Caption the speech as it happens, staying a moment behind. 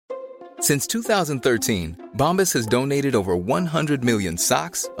Since 2013, Bombas has donated over 100 million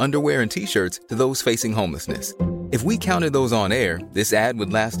socks, underwear, and T-shirts to those facing homelessness. If we counted those on air, this ad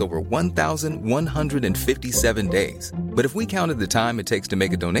would last over 1,157 days. But if we counted the time it takes to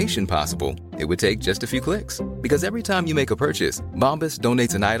make a donation possible, it would take just a few clicks. Because every time you make a purchase, Bombas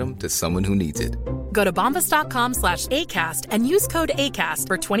donates an item to someone who needs it. Go to bombas.com/ACAST and use code ACAST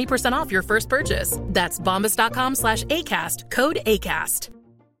for 20% off your first purchase. That's bombas.com/ACAST, code ACAST.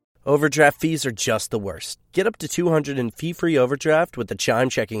 Overdraft fees are just the worst. Get up to $200 in fee-free overdraft with the Chime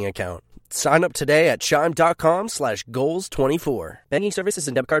checking account. Sign up today at chime.com/goals24. Banking services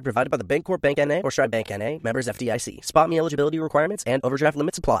and debit card provided by the Bancorp Bank N.A. or Stride Bank N.A. Members FDIC. Spot me eligibility requirements and overdraft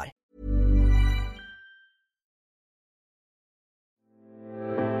limits apply.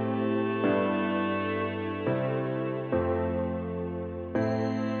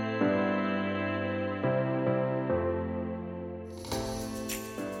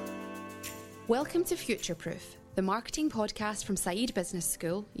 Welcome to Future Proof, the marketing podcast from Said Business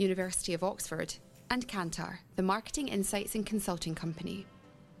School, University of Oxford, and Kantar, the marketing insights and consulting company.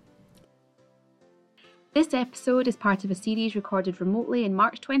 This episode is part of a series recorded remotely in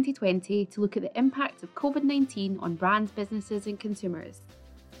March 2020 to look at the impact of COVID-19 on brands, businesses and consumers.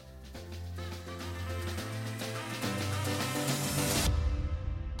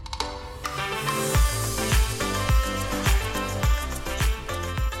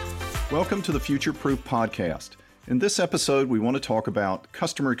 Welcome to the Future Proof podcast. In this episode, we want to talk about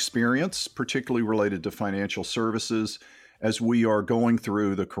customer experience, particularly related to financial services, as we are going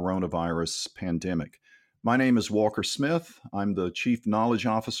through the coronavirus pandemic. My name is Walker Smith. I'm the Chief Knowledge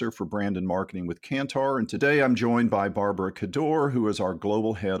Officer for Brand and Marketing with Kantar, and today I'm joined by Barbara Kador, who is our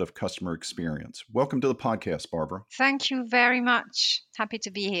Global Head of Customer Experience. Welcome to the podcast, Barbara. Thank you very much. Happy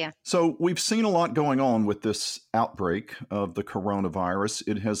to be here. So we've seen a lot going on with this outbreak of the coronavirus.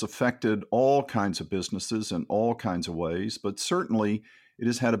 It has affected all kinds of businesses in all kinds of ways, but certainly it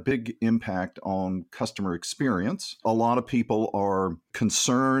has had a big impact on customer experience. A lot of people are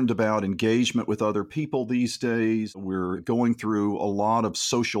concerned about engagement with other people these days. We're going through a lot of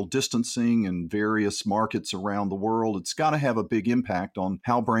social distancing in various markets around the world. It's got to have a big impact on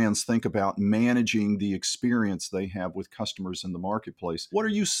how brands think about managing the experience they have with customers in the marketplace. What are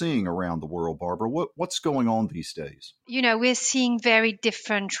you seeing around the world, Barbara? What's going on these days? You know, we're seeing very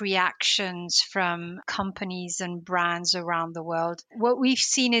different reactions from companies and brands around the world. What we've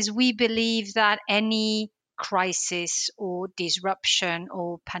seen is we believe that any crisis or disruption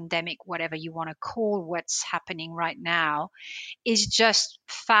or pandemic, whatever you want to call what's happening right now, is just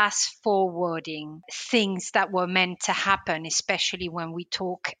fast forwarding things that were meant to happen, especially when we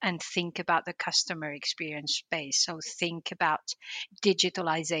talk and think about the customer experience space. So think about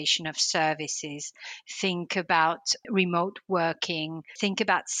digitalization of services, think about remote working, think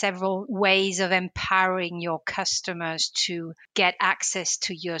about several ways of empowering your customers to get access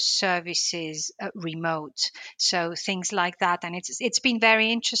to your services remote. So things like that. And it's been very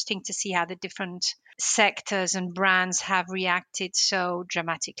interesting to see how the different sectors and brands have reacted so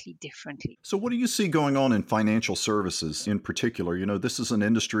dramatically differently. So what do you see going on in financial services in particular? You know, this is an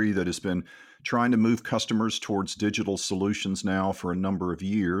industry that has been trying to move customers towards digital solutions now for a number of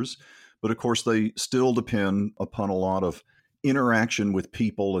years. But of course, they still depend upon a lot of interaction with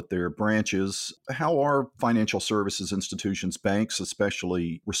people at their branches. How are financial services institutions, banks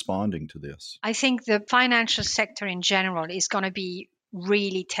especially, responding to this? I think the financial sector in general is going to be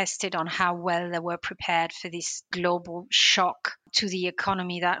really tested on how well they were prepared for this global shock to the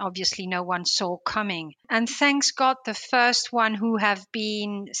economy that obviously no one saw coming. And thanks God, the first one who have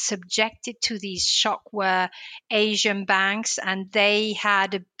been subjected to these shock were Asian banks, and they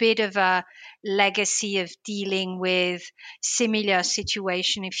had a bit of a legacy of dealing with similar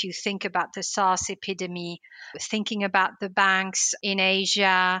situation. If you think about the SARS epidemic, thinking about the banks in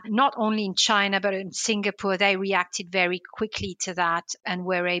Asia, not only in China, but in Singapore, they reacted very quickly to that and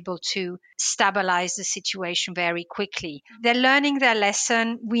were able to stabilize the situation very quickly. They're learning their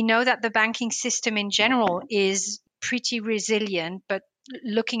lesson. We know that the banking system in general is pretty resilient, but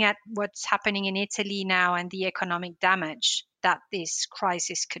looking at what's happening in Italy now and the economic damage that this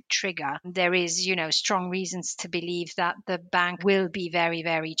crisis could trigger, there is, strong reasons to believe that the bank will be very,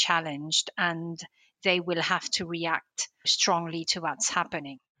 very challenged and they will have to react strongly to what's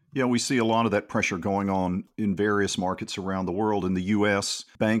happening. Yeah, we see a lot of that pressure going on in various markets around the world. In the U.S.,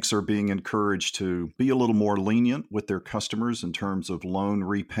 banks are being encouraged to be a little more lenient with their customers in terms of loan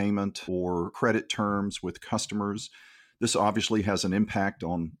repayment or credit terms with customers. This obviously has an impact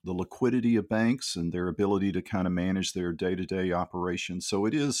on the liquidity of banks and their ability to kind of manage their day-to-day operations. So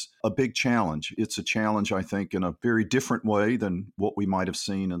it is a big challenge. It's a challenge, I think, in a very different way than what we might have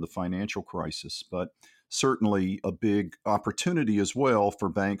seen in the financial crisis, but certainly a big opportunity as well for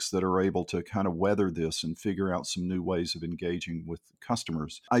banks that are able to kind of weather this and figure out some new ways of engaging with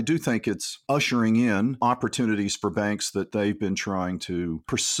customers. I do think it's ushering in opportunities for banks that they've been trying to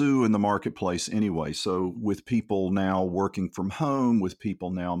pursue in the marketplace anyway. So with people now working from home, with people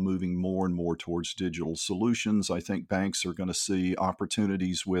now moving more and more towards digital solutions, I think banks are going to see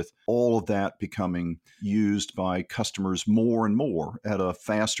opportunities with all of that becoming used by customers more and more at a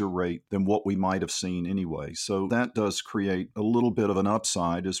faster rate than what we might have seen anyway. So that does create a little bit of an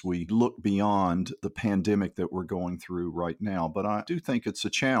upside as we look beyond the pandemic that we're going through right now. But I do think it's a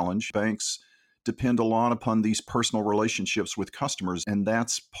challenge. Banks depend a lot upon these personal relationships with customers, and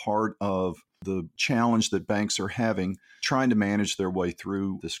that's part of the challenge that banks are having trying to manage their way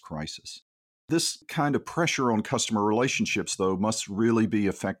through this crisis. This kind of pressure on customer relationships, though, must really be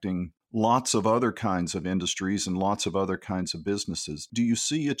affecting lots of other kinds of industries and lots of other kinds of businesses. Do you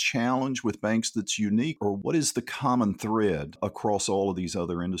see a challenge with banks that's unique, or what is the common thread across all of these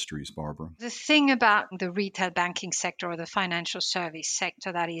other industries, Barbara? The thing about the retail banking sector or the financial service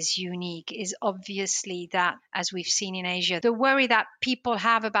sector that is unique is obviously that, as we've seen in Asia, the worry that people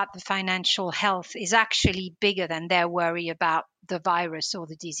have about the financial health is actually bigger than their worry about the virus or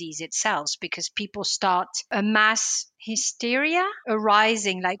the disease itself, because people start a mass hysteria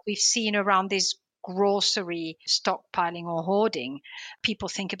arising like we've seen around this grocery stockpiling or hoarding. People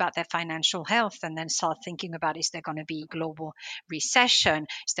think about their financial health and then start thinking about, is there going to be global recession?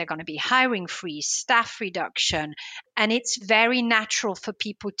 Is there going to be hiring freeze, staff reduction? And it's very natural for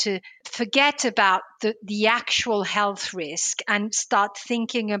people to forget about the actual health risk and start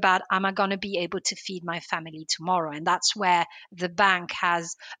thinking about, am I going to be able to feed my family tomorrow? And that's where the bank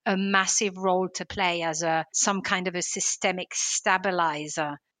has a massive role to play as some kind of a systemic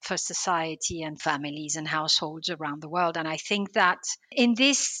stabilizer for society and families and households around the world. And I think that in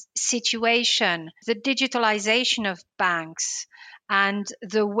this situation, the digitalization of banks and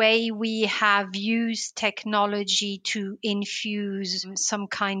the way we have used technology to infuse some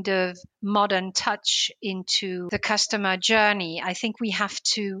kind of modern touch into the customer journey, I think we have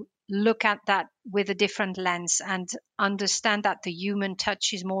to look at that with a different lens and understand that the human touch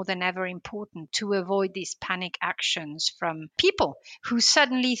is more than ever important to avoid these panic actions from people who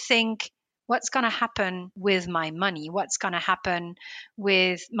suddenly think, what's going to happen with my money? What's going to happen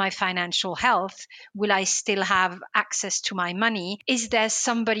with my financial health? Will I still have access to my money? Is there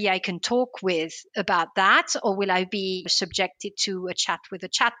somebody I can talk with about that? Or will I be subjected to a chat with a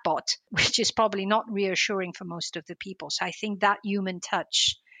chatbot, which is probably not reassuring for most of the people. So I think that human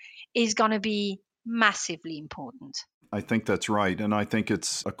touch is going to be massively important. I think that's right. And I think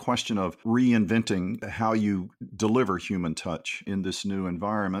it's a question of reinventing how you deliver human touch in this new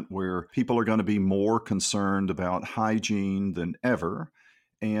environment where people are going to be more concerned about hygiene than ever.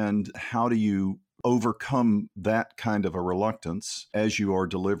 And how do you overcome that kind of a reluctance as you are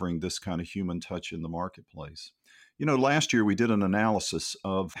delivering this kind of human touch in the marketplace? You know, last year we did an analysis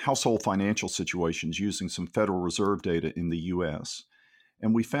of household financial situations using some Federal Reserve data in the U.S.,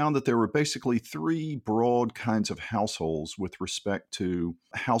 and we found that there were basically three broad kinds of households with respect to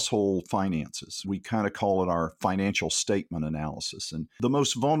household finances. We kind of call it our financial statement analysis. And the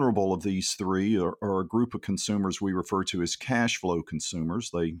most vulnerable of these three are a group of consumers we refer to as cash flow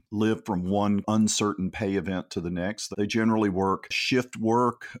consumers. They live from one uncertain pay event to the next. They generally work shift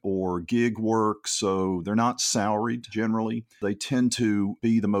work or gig work, so they're not salaried generally. They tend to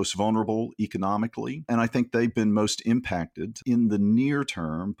be the most vulnerable economically, and I think they've been most impacted in the near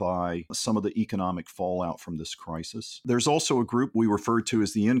term by some of the economic fallout from this crisis. There's also a group we refer to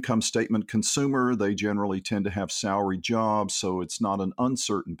as the income statement consumer. They generally tend to have salaried jobs, so it's not an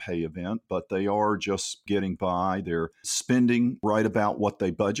uncertain pay event, but they are just getting by. They're spending right about what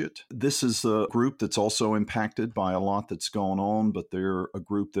they budget. This is a group that's also impacted by a lot that's going on, but they're a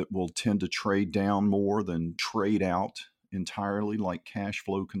group that will tend to trade down more than trade out entirely, like cash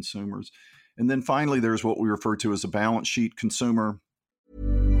flow consumers. And then finally, there's what we refer to as a balance sheet consumer.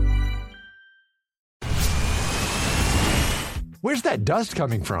 Where's that dust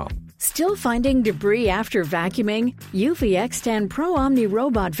coming from? Still finding debris after vacuuming? Eufy X10 Pro Omni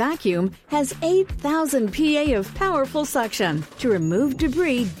Robot Vacuum has 8,000 PA of powerful suction to remove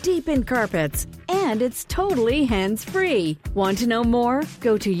debris deep in carpets. And it's totally hands-free. Want to know more?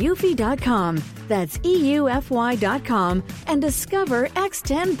 Go to eufy.com. That's EUFY.com and discover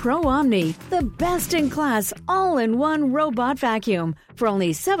X10 Pro Omni, the best-in-class all-in-one robot vacuum for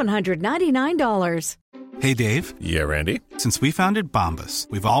only $799. Hey, Dave. Yeah, Randy. Since we founded Bombas,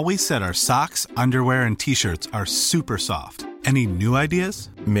 we've always said our socks, underwear, and T-shirts are super soft. Any new ideas?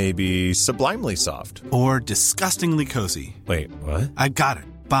 Maybe sublimely soft. Or disgustingly cozy. Wait, what? I got it.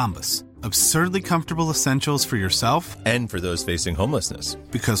 Bombas. Absurdly comfortable essentials for yourself and for those facing homelessness.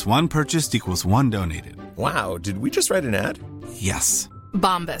 Because one purchased equals one donated. Wow, did we just write an ad? Yes.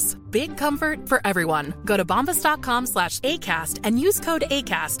 Bombas. Big comfort for everyone. Go to bombas.com/ACAST and use code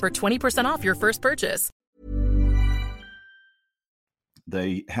ACAST for 20% off your first purchase.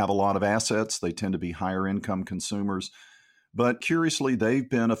 They have a lot of assets. They tend to be higher income consumers. But curiously, they've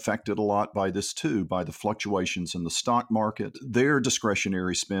been affected a lot by this too, by the fluctuations in the stock market. Their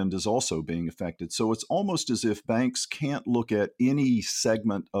discretionary spend is also being affected. So it's almost as if banks can't look at any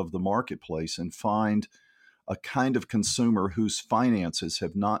segment of the marketplace and find a kind of consumer whose finances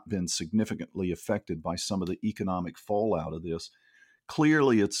have not been significantly affected by some of the economic fallout of this.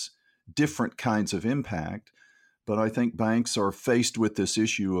 Clearly, it's different kinds of impact. But I think banks are faced with this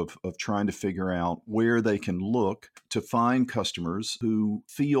issue of trying to figure out where they can look to find customers who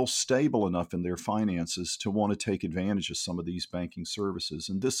feel stable enough in their finances to want to take advantage of some of these banking services.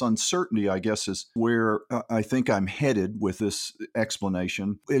 And this uncertainty, I guess, is where I think I'm headed with this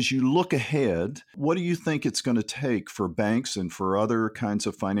explanation. As you look ahead, what do you think it's going to take for banks and for other kinds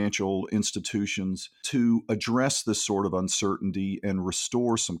of financial institutions to address this sort of uncertainty and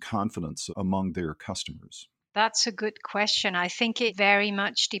restore some confidence among their customers? That's a good question. I think it very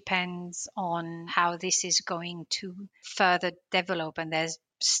much depends on how this is going to further develop. And there's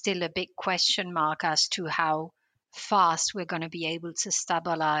still a big question mark as to how fast we're going to be able to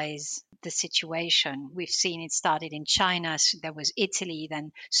stabilize the situation. We've seen it started in China. So there was Italy,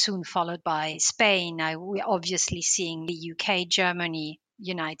 then soon followed by Spain. Now we're obviously seeing the UK, Germany,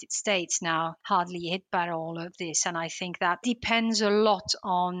 United States now hardly hit by all of this. And I think that depends a lot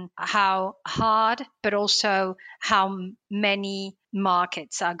on how hard, but also how many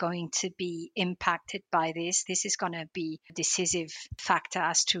markets are going to be impacted by this. This is going to be a decisive factor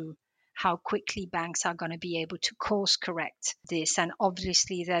as to how quickly banks are going to be able to course correct this. And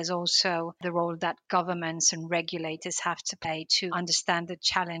obviously, there's also the role that governments and regulators have to play to understand the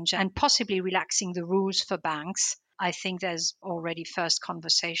challenge and possibly relaxing the rules for banks. I think there's already first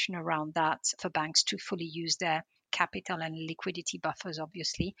conversation around that for banks to fully use their capital and liquidity buffers,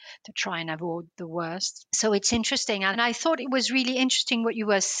 obviously, to try and avoid the worst. So it's interesting. And I thought it was really interesting what you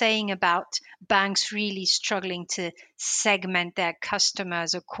were saying about banks really struggling to segment their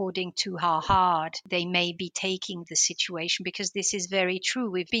customers according to how hard they may be taking the situation, because this is very true.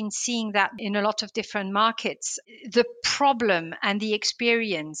 We've been seeing that in a lot of different markets. The problem and the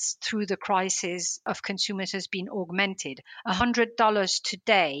experience through the crisis of consumers has been augmented. $100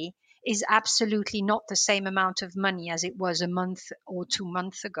 today is absolutely not the same amount of money as it was a month or 2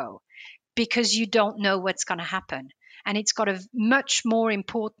 months ago, because you don't know what's going to happen. And it's got a much more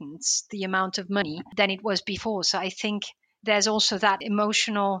importance, the amount of money, than it was before. So I think there's also that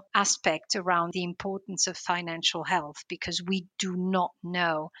emotional aspect around the importance of financial health, because we do not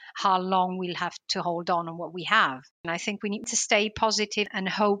know how long we'll have to hold on what we have. And I think we need to stay positive and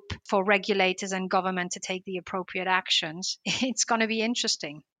hope for regulators and government to take the appropriate actions. It's going to be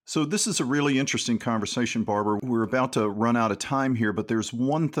interesting. So this is a really interesting conversation, Barbara. We're about to run out of time here, but there's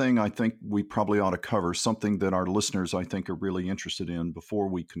one thing I think we probably ought to cover, something that our listeners, I think, are really interested in before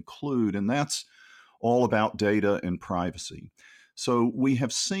we conclude, and that's all about data and privacy. So we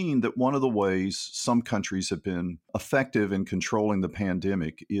have seen that one of the ways some countries have been effective in controlling the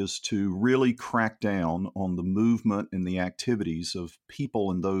pandemic is to really crack down on the movement and the activities of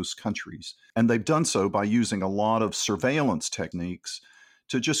people in those countries. And they've done so by using a lot of surveillance techniques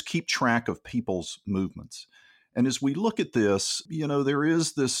to just keep track of people's movements. And as we look at this, there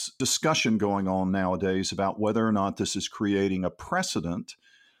is this discussion going on nowadays about whether or not this is creating a precedent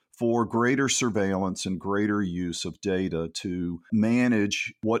for greater surveillance and greater use of data to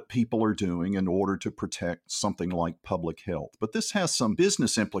manage what people are doing in order to protect something like public health. But this has some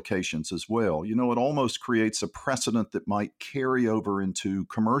business implications as well. It almost creates a precedent that might carry over into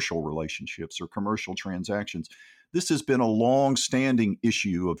commercial relationships or commercial transactions. This has been a long-standing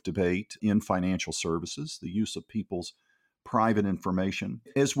issue of debate in financial services, the use of people's private information.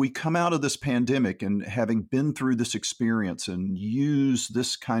 As we come out of this pandemic and having been through this experience and use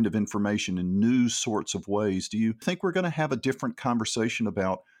this kind of information in new sorts of ways, do you think we're going to have a different conversation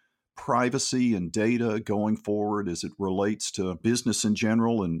about privacy and data going forward as it relates to business in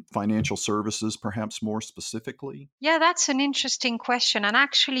general and financial services, perhaps more specifically? Yeah, that's an interesting question. And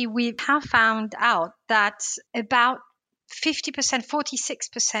actually, we have found out that about 50%,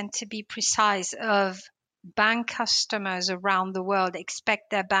 46% to be precise, of bank customers around the world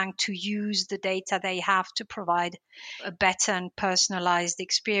expect their bank to use the data they have to provide a better and personalized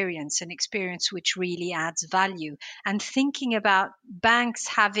experience, an experience which really adds value. And thinking about banks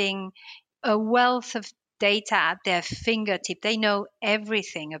having a wealth of data at their fingertip, they know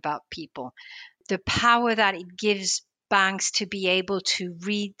everything about people. The power that it gives banks to be able to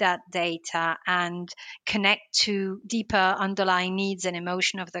read that data and connect to deeper underlying needs and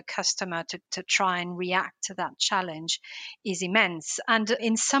emotion of the customer to try and react to that challenge is immense. And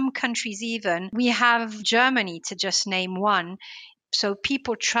in some countries, even, we have Germany, to just name one. So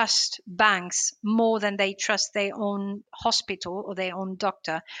people trust banks more than they trust their own hospital or their own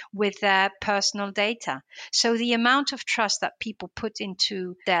doctor with their personal data. So the amount of trust that people put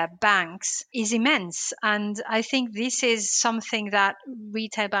into their banks is immense. And I think this is something that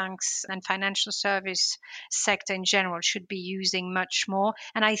retail banks and financial service sector in general should be using much more.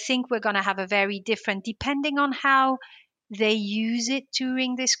 And I think we're going to have a very different, depending on how they use it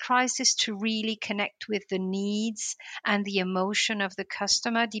during this crisis, to really connect with the needs and the emotion of the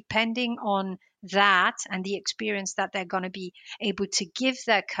customer. Depending on that and the experience that they're going to be able to give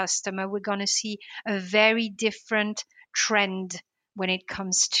their customer, we're going to see a very different trend when it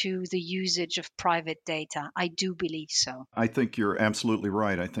comes to the usage of private data. I do believe so. I think you're absolutely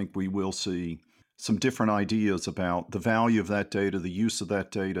right. I think we will see some different ideas about the value of that data, the use of that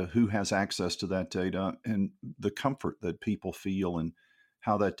data, who has access to that data, and the comfort that people feel and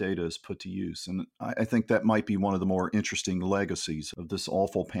how that data is put to use. And I think that might be one of the more interesting legacies of this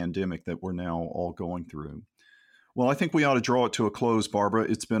awful pandemic that we're now all going through. Well, I think we ought to draw it to a close, Barbara.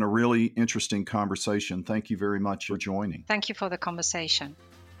 It's been a really interesting conversation. Thank you very much for joining. Thank you for the conversation.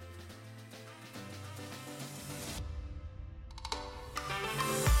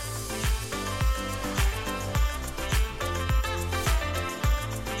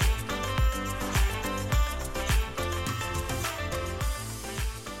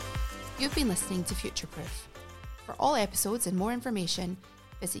 You've been listening to Futureproof. For all episodes and more information,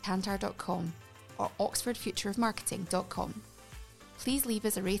 visit kantar.com or oxfordfutureofmarketing.com. Please leave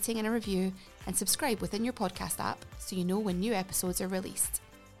us a rating and a review and subscribe within your podcast app so you know when new episodes are released.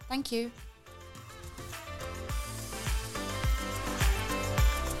 Thank you.